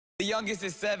The youngest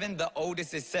is 7, the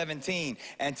oldest is 17,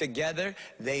 and together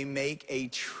they make a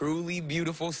truly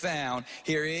beautiful sound.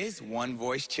 Here is One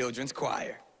Voice Children's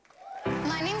Choir.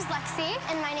 My name's Lexi.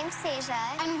 And my name's Seja.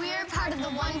 And we're part of the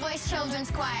One Voice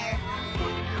Children's Choir.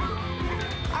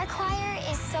 Our choir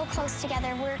is so close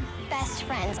together. We're best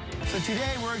friends. So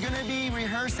today we're going to be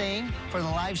rehearsing for the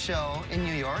live show in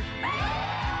New York.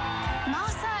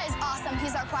 Masa is awesome.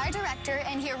 He's our choir director,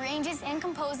 and he arranges and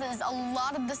composes a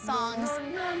lot of the songs.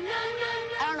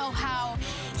 I don't know how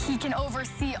he can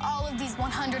oversee all of these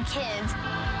 100 kids.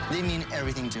 They mean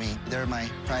everything to me. They're my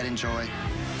pride and joy.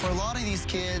 For a lot of these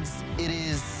kids, it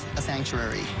is a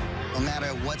sanctuary. No matter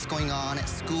what's going on at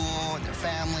school, their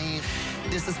family,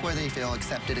 this is where they feel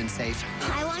accepted and safe.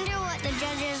 I wonder what the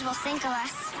judges will think of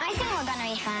us. I think we're gonna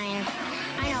be fine.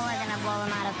 I know we're gonna blow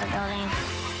them out of the building.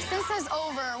 Since there's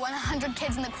over 100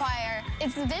 kids in the choir,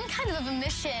 it's been kind of a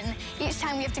mission each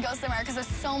time we have to go somewhere because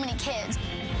there's so many kids.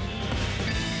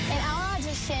 In our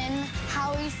audition,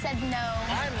 Howie said no.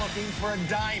 I'm looking for a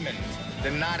diamond,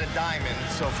 then not a diamond,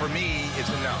 so for me, it's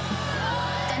a no.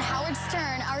 Then Howard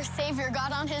Stern, our savior,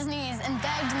 got on his knees and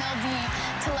begged Mel B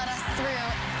to let us through.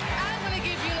 I'm gonna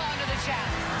give you another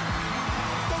chance.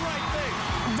 The right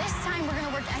thing. This time we're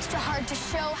gonna work extra hard to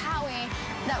show Howie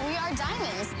that we are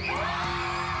diamonds.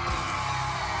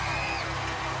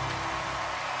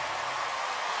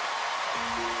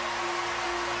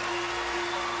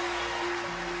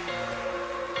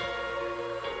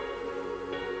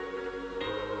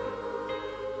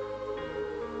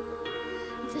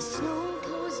 The snow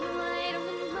goes white on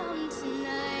the mountain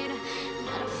tonight,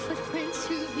 not a footprint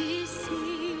to be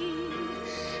seen.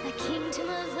 A kingdom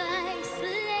of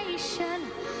isolation,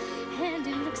 and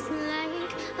it looks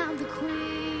like I'm the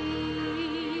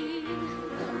queen.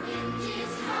 The wind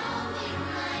is howling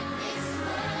like this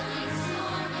swirling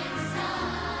storm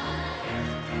inside.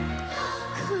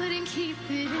 Couldn't keep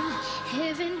it in,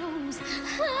 heaven knows I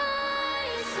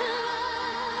survived.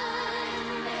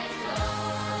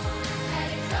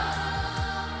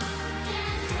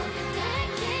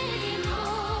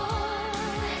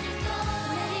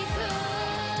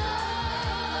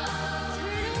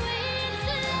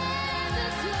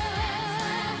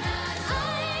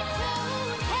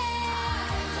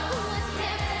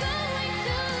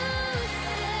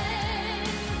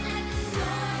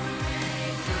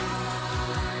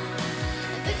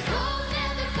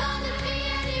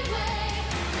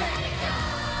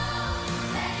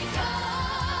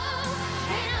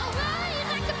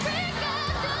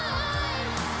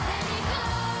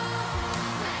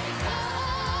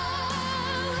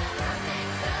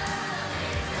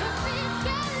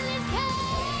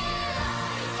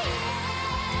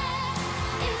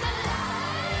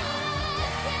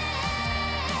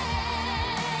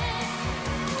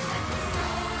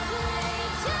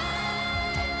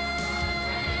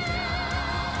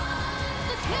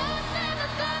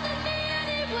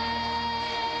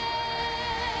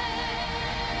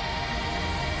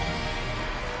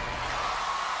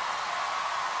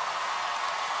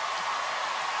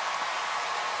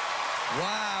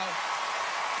 Wow.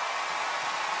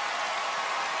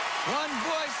 One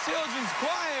Voice Children's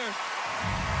Choir.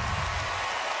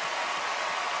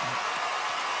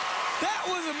 That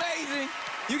was amazing.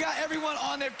 You got everyone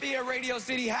on their feet at Radio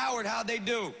City. Howard, how'd they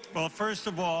do? Well, first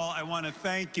of all, I want to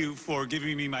thank you for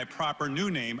giving me my proper new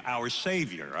name, Our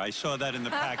Savior. I saw that in the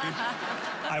package.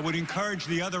 I would encourage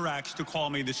the other acts to call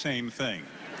me the same thing.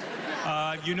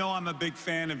 You know I'm a big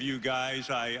fan of you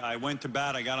guys. I went to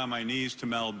bat. I got on my knees to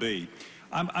Mel B.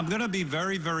 I'm going to be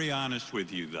very, very honest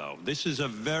with you, though. This is a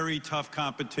very tough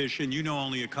competition. You know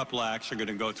only a couple acts are going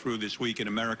to go through this week, and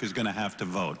America's going to have to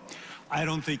vote. I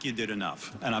don't think you did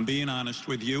enough, and I'm being honest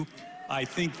with you. I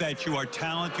think that you are a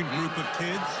talented group of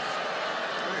kids,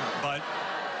 but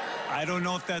I don't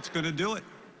know if that's going to do it.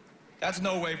 That's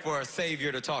no way for a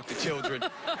savior to talk to children.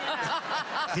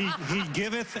 He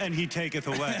giveth and he taketh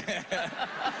away.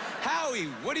 Howie,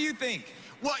 what do you think?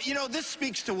 Well, you know, this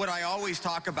speaks to what I always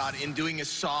talk about in doing a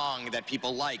song that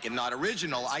people like and not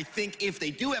original. I think if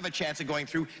they do have a chance of going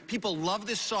through, people love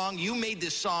this song. You made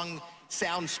this song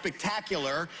sound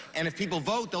spectacular, and if people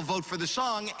vote, they'll vote for the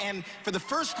song. And for the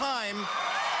first time,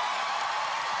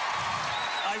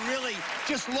 I really,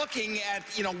 just looking at,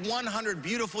 100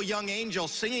 beautiful young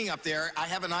angels singing up there, I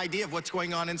have an idea of what's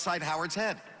going on inside Howard's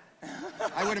head.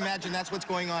 I would imagine that's what's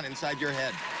going on inside your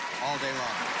head all day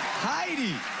long.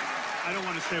 Heidi! I don't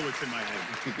want to say what's in my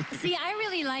head. See, I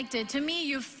really liked it. To me,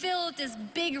 you filled this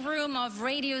big room of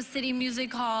Radio City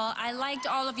Music Hall. I liked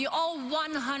all of you, all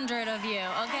 100 of you,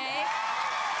 okay?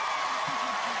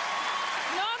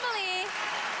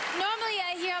 Normally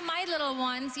I hear are my little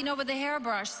ones, you know, with the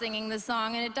hairbrush singing the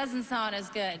song, and it doesn't sound as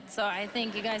good. So I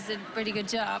think you guys did a pretty good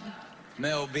job.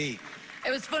 Mel B. It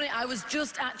was funny, I was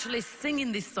just actually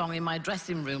singing this song in my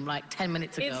dressing room like 10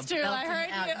 minutes ago. It's true, I heard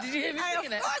you. Did you hear me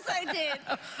singing it? Of course I did.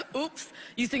 Oops,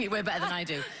 you sing it way better than I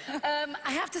do.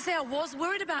 I have to say I was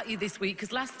worried about you this week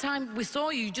because last time we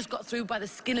saw you, you just got through by the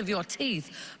skin of your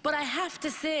teeth. But I have to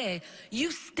say,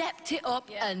 you stepped it up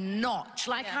a notch.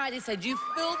 Like Heidi said, you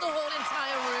filled the whole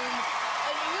entire room.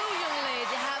 And you, young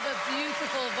lady, have a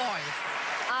beautiful voice.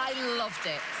 I loved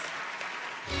it.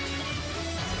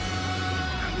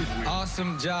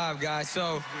 Awesome job, guys.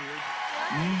 So,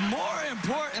 more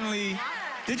importantly,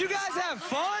 did you guys have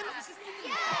fun?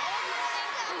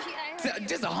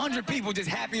 Just 100 people just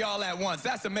happy all at once.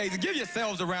 That's amazing. Give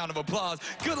yourselves a round of applause.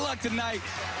 Good luck tonight.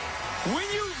 When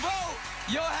you vote,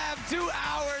 you'll have 2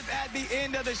 hours at the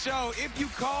end of the show. If you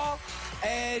call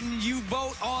and you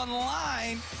vote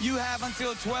online, you have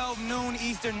until 12 noon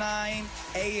Eastern, 9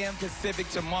 a.m. Pacific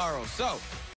tomorrow. So,